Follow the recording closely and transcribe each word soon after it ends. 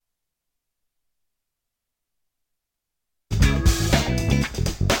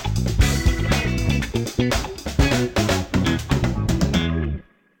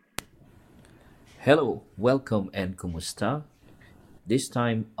Hello, welcome, and kumusta? This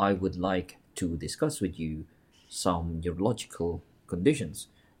time I would like to discuss with you some neurological conditions,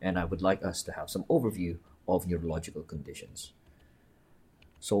 and I would like us to have some overview of neurological conditions.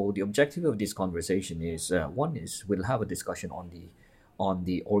 So the objective of this conversation is one is we'll have a discussion on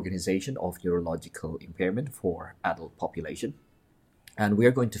the organization of neurological impairment for adult population, and we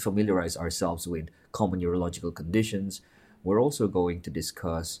are going to familiarize ourselves with common neurological conditions. We're also going to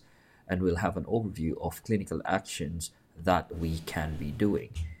discuss and we'll have an overview of clinical actions that we can be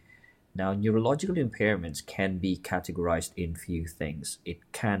doing. Now, neurological impairments can be categorized in few things. It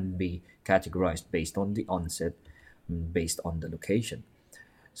can be categorized based on the onset, based on the location.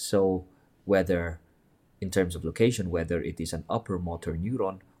 So, whether in terms of location, whether it is an upper motor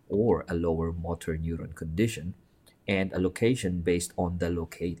neuron or a lower motor neuron condition, and a location based on the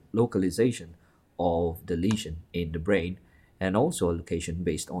localization of the lesion in the brain, and also a location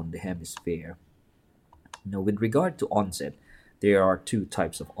based on the hemisphere. Now, with regard to onset, there are two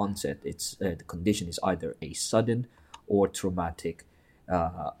types of onset. The condition is either a sudden or traumatic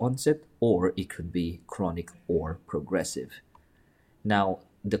onset, or it could be chronic or progressive. Now,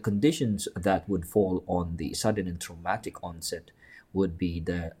 the conditions that would fall on the sudden and traumatic onset would be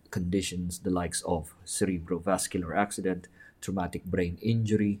the conditions the likes of cerebrovascular accident, traumatic brain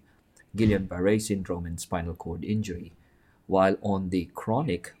injury, Guillain-Barré syndrome, and spinal cord injury. While on the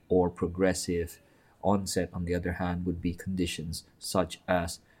chronic or progressive onset, on the other hand, would be conditions such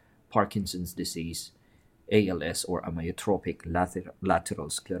as Parkinson's disease, ALS or amyotrophic lateral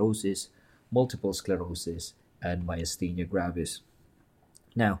sclerosis, multiple sclerosis, and myasthenia gravis.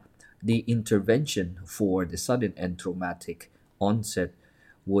 Now, the intervention for the sudden and traumatic onset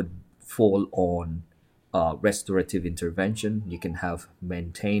would fall on restorative intervention. You can have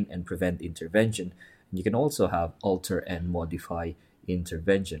maintain and prevent intervention. You can also have alter and modify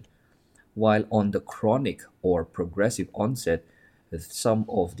intervention. While on the chronic or progressive onset, some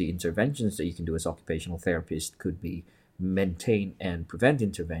of the interventions that you can do as occupational therapist could be maintain and prevent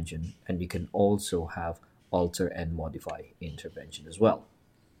intervention, and you can also have alter and modify intervention as well.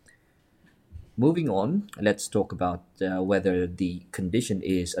 Moving on, let's talk about whether the condition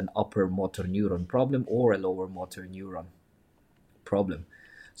is an upper motor neuron problem or a lower motor neuron problem.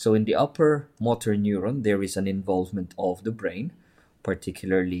 So, in the upper motor neuron, there is an involvement of the brain,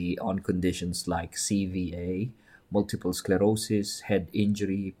 particularly on conditions like CVA, multiple sclerosis, head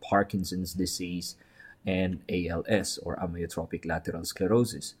injury, Parkinson's disease, and ALS or amyotrophic lateral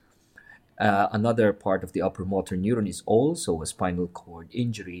sclerosis. Another part of the upper motor neuron is also a spinal cord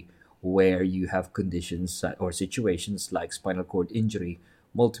injury, where you have conditions or situations like spinal cord injury,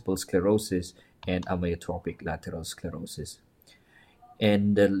 multiple sclerosis, and amyotrophic lateral sclerosis.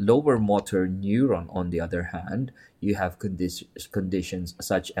 And the lower motor neuron, on the other hand, you have conditions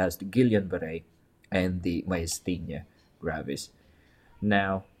such as the Guillain-Barré and the myasthenia gravis.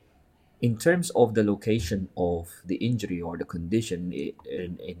 Now, in terms of the location of the injury or the condition,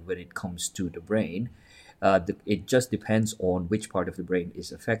 when it comes to the brain, it just depends on which part of the brain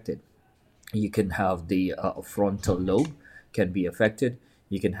is affected. You can have the frontal lobe can be affected.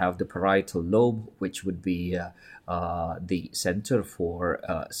 You can have the parietal lobe, which would be the center for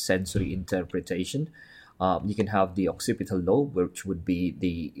sensory interpretation. You can have the occipital lobe, which would be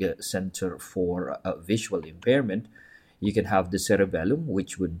the center for visual impairment. You can have the cerebellum,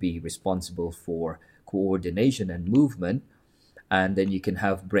 which would be responsible for coordination and movement. And then you can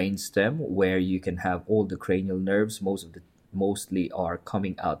have brainstem, where you can have all the cranial nerves. Mostly are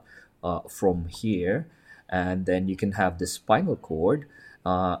coming out from here, and then you can have the spinal cord,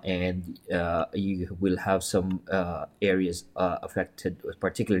 and you will have some areas affected,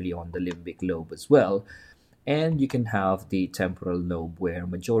 particularly on the limbic lobe as well. And you can have the temporal lobe, where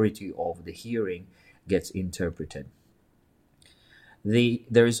majority of the hearing gets interpreted.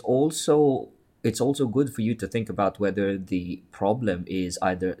 There is also It's also good for you to think about whether the problem is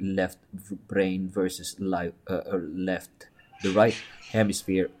either left brain versus the right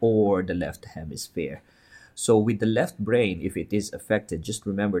hemisphere or the left hemisphere. So with the left brain, if it is affected, just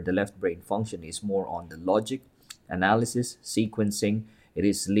remember the left brain function is more on the logic, analysis, sequencing. It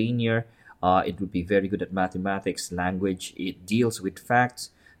is linear. It would be very good at mathematics, language. It deals with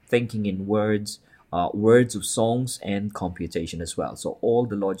facts, thinking in words, words of songs, and computation as well. So all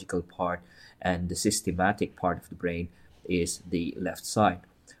the logical part and the systematic part of the brain is the left side.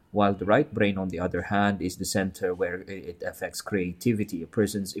 While the right brain, on the other hand, is the center where it affects creativity, a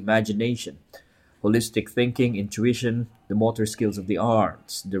person's imagination, holistic thinking, intuition, the motor skills of the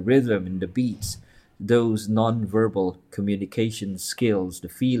arts, the rhythm and the beats, those non-verbal communication skills, the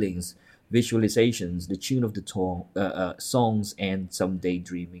feelings, visualizations, the tune of the songs, and some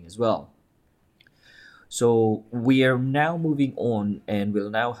daydreaming as well. So we are now moving on and we'll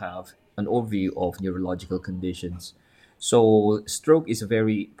now have an overview of neurological conditions. So stroke is a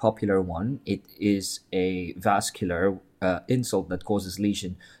very popular one. It is a vascular insult that causes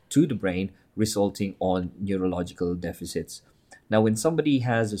lesion to the brain, resulting on neurological deficits. Now, when somebody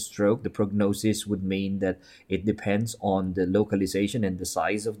has a stroke, the prognosis would mean that it depends on the localization and the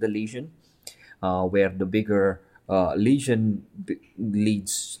size of the lesion, where the bigger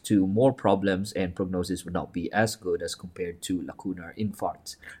leads to more problems and prognosis would not be as good as compared to lacunar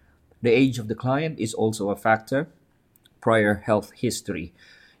infarcts. The age of the client is also a factor, prior health history.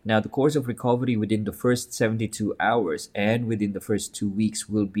 Now, the course of recovery within the first 72 hours and within the first 2 weeks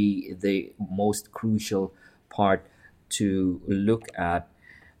will be the most crucial part to look at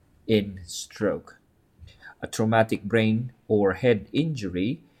in stroke. A traumatic brain or head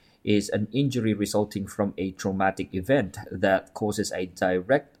injury is an injury resulting from a traumatic event that causes a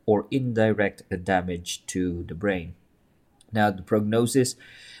direct or indirect damage to the brain. Now, the prognosis,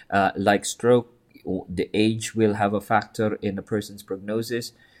 like stroke, the age will have a factor in a person's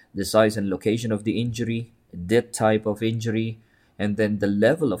prognosis, the size and location of the injury, the type of injury, and then the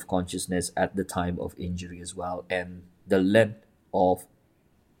level of consciousness at the time of injury as well, and the length of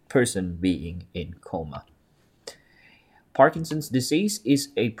person being in coma. Parkinson's disease is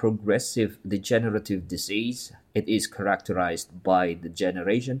a progressive degenerative disease. It is characterized by the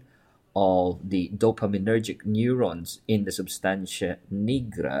degeneration of the dopaminergic neurons in the substantia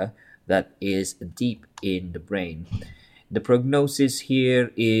nigra that is deep in the brain. The prognosis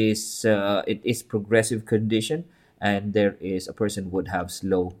here is it is progressive condition, and there is a person would have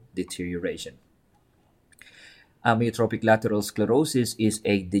slow deterioration. Amyotrophic lateral sclerosis is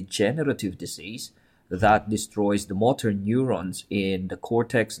a degenerative disease that destroys the motor neurons in the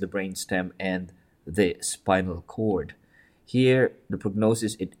cortex, the brainstem, and the spinal cord. Here, the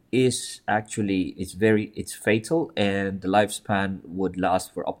prognosis it is actually it's fatal, and the lifespan would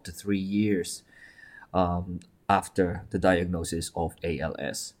last for up to 3 years after the diagnosis of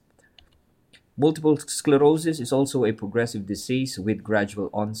ALS. Multiple sclerosis is also a progressive disease with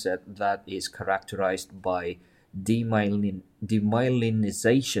gradual onset that is characterized by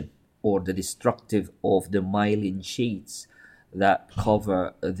demyelinization or the destructive of the myelin sheaths that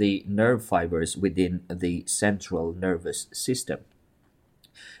cover the nerve fibers within the central nervous system.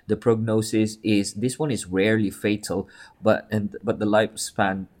 The prognosis is this one is rarely fatal, but the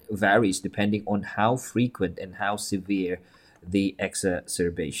lifespan varies depending on how frequent and how severe the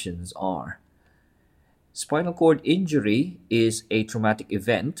exacerbations are. Spinal cord injury is a traumatic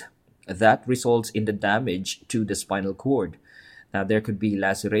event that results in the damage to the spinal cord. Now, there could be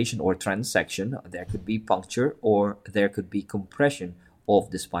laceration or transection, there could be puncture, or there could be compression of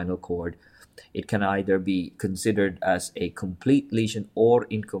the spinal cord. It can either be considered as a complete lesion or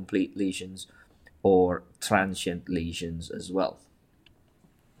incomplete lesions or transient lesions as well.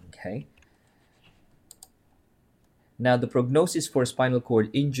 Okay. Now, the prognosis for spinal cord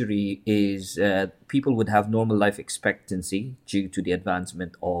injury is people would have normal life expectancy due to the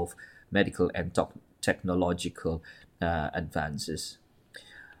advancement of medical and technological advances.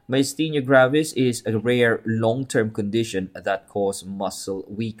 Myasthenia gravis is a rare long-term condition that causes muscle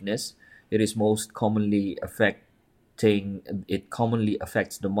weakness. It commonly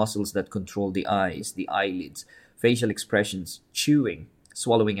affects the muscles that control the eyes, the eyelids, facial expressions, chewing,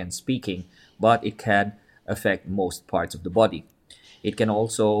 swallowing, and speaking, but it can affect most parts of the body. It can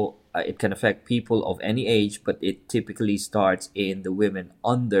affect people of any age, but it typically starts in the women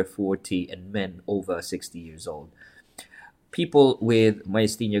under 40 and men over 60 years old. People with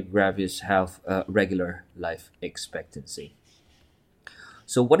myasthenia gravis have a regular life expectancy.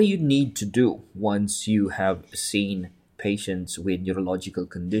 So, what do you need to do once you have seen patients with neurological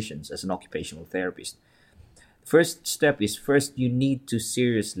conditions as an occupational therapist? First step is first you need to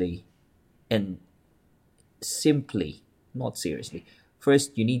seriously and simply, not seriously,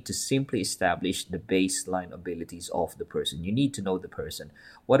 first you need to simply establish the baseline abilities of the person. You need to know the person.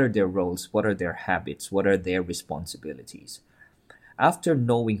 What are their roles? What are their habits? What are their responsibilities? After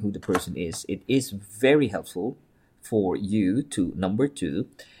knowing who the person is, it is very helpful for you to, number two,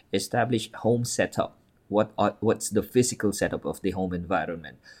 establish home setup. What's the physical setup of the home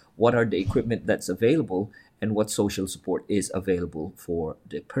environment? What are the equipment that's available, and what social support is available for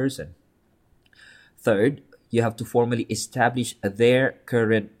the person? Third, you have to formally establish their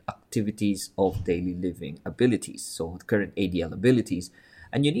current activities of daily living abilities, so current ADL abilities,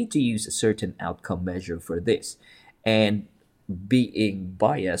 and you need to use a certain outcome measure for this. And being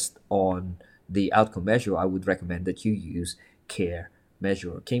biased on the outcome measure, I would recommend that you use care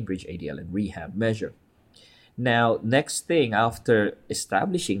measure, or Cambridge ADL and rehab measure. Now, next thing after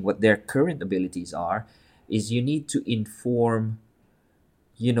establishing what their current abilities are is you need to inform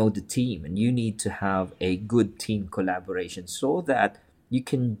the team, and you need to have a good team collaboration so that you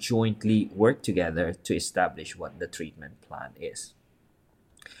can jointly work together to establish what the treatment plan is.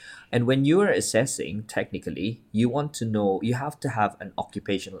 And when you are assessing technically, you have to have an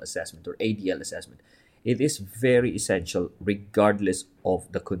occupational assessment or ADL assessment. It is very essential regardless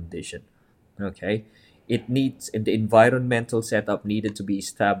of the condition. Okay. It needs the environmental setup needed to be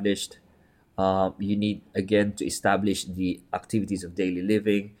established. You need again to establish the activities of daily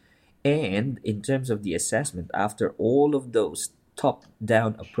living. And in terms of the assessment, after all of those top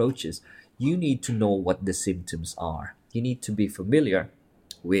down approaches, you need to know what the symptoms are. You need to be familiar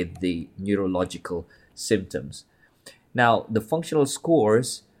with the neurological symptoms. Now, the functional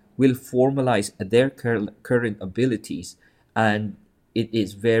scores will formalize their current abilities, and it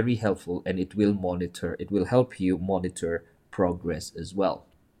is very helpful, and it will help you monitor progress as well.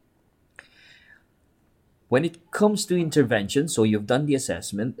 When it comes to intervention, so you've done the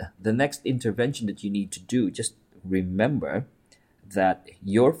assessment, the next intervention that you need to do, just remember that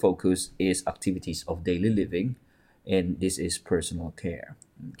your focus is activities of daily living, and this is personal care.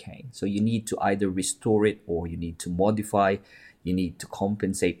 Okay, so you need to either restore it, or you need to modify, you need to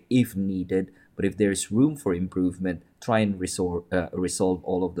compensate if needed. But if there's room for improvement, try and resolve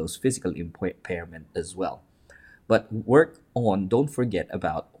all of those physical impairment as well. But don't forget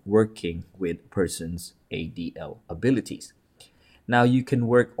about working with person's ADL abilities. Now, you can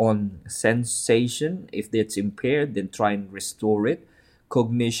work on sensation. If it's impaired, then try and restore it.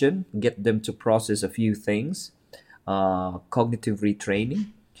 Cognition, get them to process a few things. Cognitive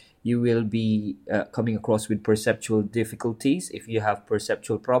retraining. You will be coming across with perceptual difficulties. If you have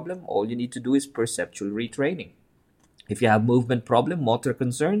perceptual problem, all you need to do is perceptual retraining. If you have movement problem, motor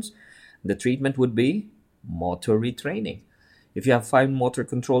concerns, the treatment would be motor retraining. If you have fine motor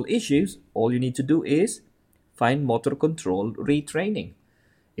control issues, all you need to do is fine motor control retraining.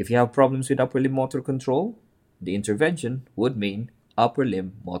 If you have problems with upper limb motor control, the intervention would mean upper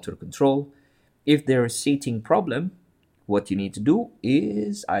limb motor control. If there is seating problem, what you need to do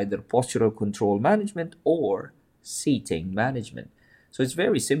is either postural control management or seating management. So it's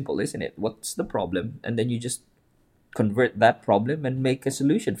very simple, isn't it? What's the problem? And then you just convert that problem and make a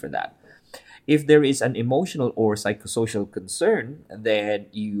solution for that. If there is an emotional or psychosocial concern, then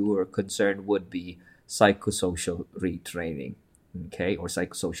your concern would be psychosocial retraining, okay, or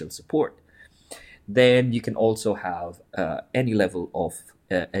psychosocial support. Then you can also have any level of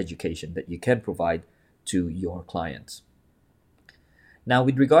education that you can provide to your clients. Now,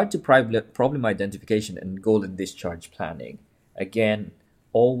 with regard to problem identification and goal and discharge planning, again,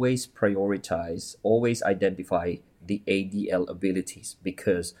 always prioritize, always identify the ADL abilities,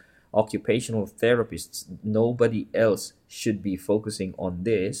 because occupational therapists, nobody else should be focusing on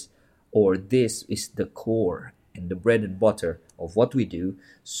this, or this is the core and the bread and butter of what we do.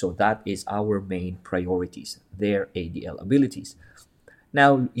 So that is our main priorities, their ADL abilities.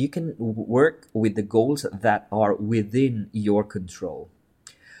 Now, you can work with the goals that are within your control.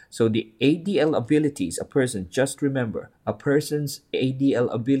 So the ADL abilities, just remember, a person's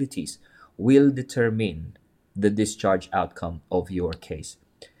ADL abilities will determine the discharge outcome of your case.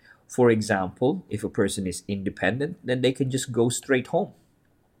 For example, if a person is independent, then they can just go straight home.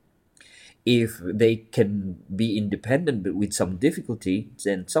 If they can be independent but with some difficulty,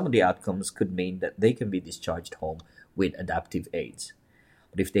 then some of the outcomes could mean that they can be discharged home with adaptive aids.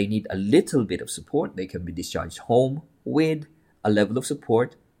 But if they need a little bit of support, they can be discharged home with a level of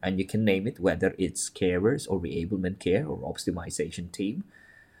support, and you can name it, whether it's carers or reablement care or optimization team,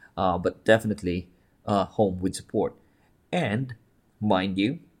 but definitely home with support. And mind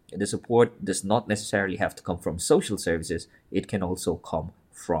you, the support does not necessarily have to come from social services. It can also come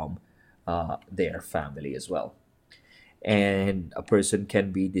from their family as well. And a person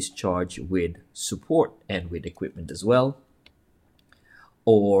can be discharged with support and with equipment as well.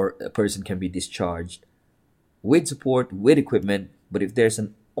 Or a person can be discharged with support, with equipment, but if there's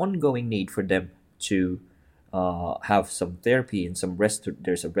an ongoing need for them to have some therapy and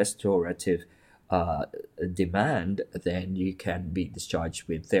there's a restorative demand, then you can be discharged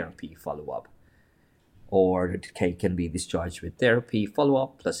with therapy follow-up. Or it can be discharged with therapy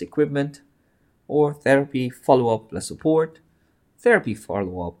follow-up plus equipment, or therapy follow-up plus support, therapy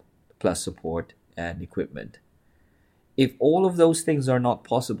follow-up plus support and equipment. If all of those things are not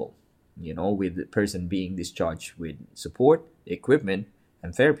possible, with the person being discharged with support, equipment,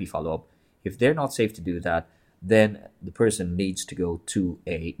 and therapy follow-up, if they're not safe to do that, then the person needs to go to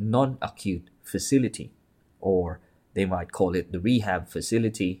a non-acute facility or They might call it the rehab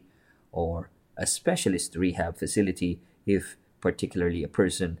facility or a specialist rehab facility if particularly a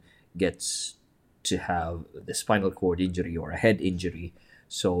person gets to have the spinal cord injury or a head injury,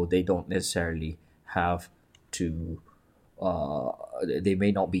 so they don't necessarily have to uh, they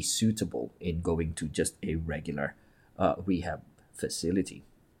may not be suitable in going to just a regular rehab facility.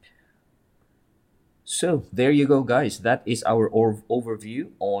 So there you go, guys. That is our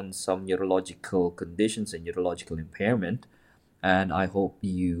overview on some neurological conditions and neurological impairment. And I hope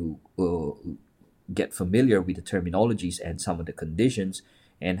you get familiar with the terminologies and some of the conditions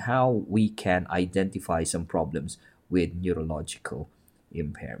and how we can identify some problems with neurological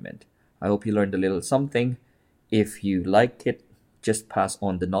impairment. I hope you learned a little something. If you like it, just pass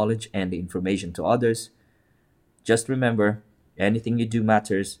on the knowledge and the information to others. Just remember, anything you do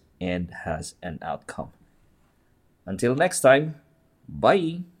matters and has an outcome. Until next time,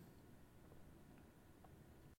 bye.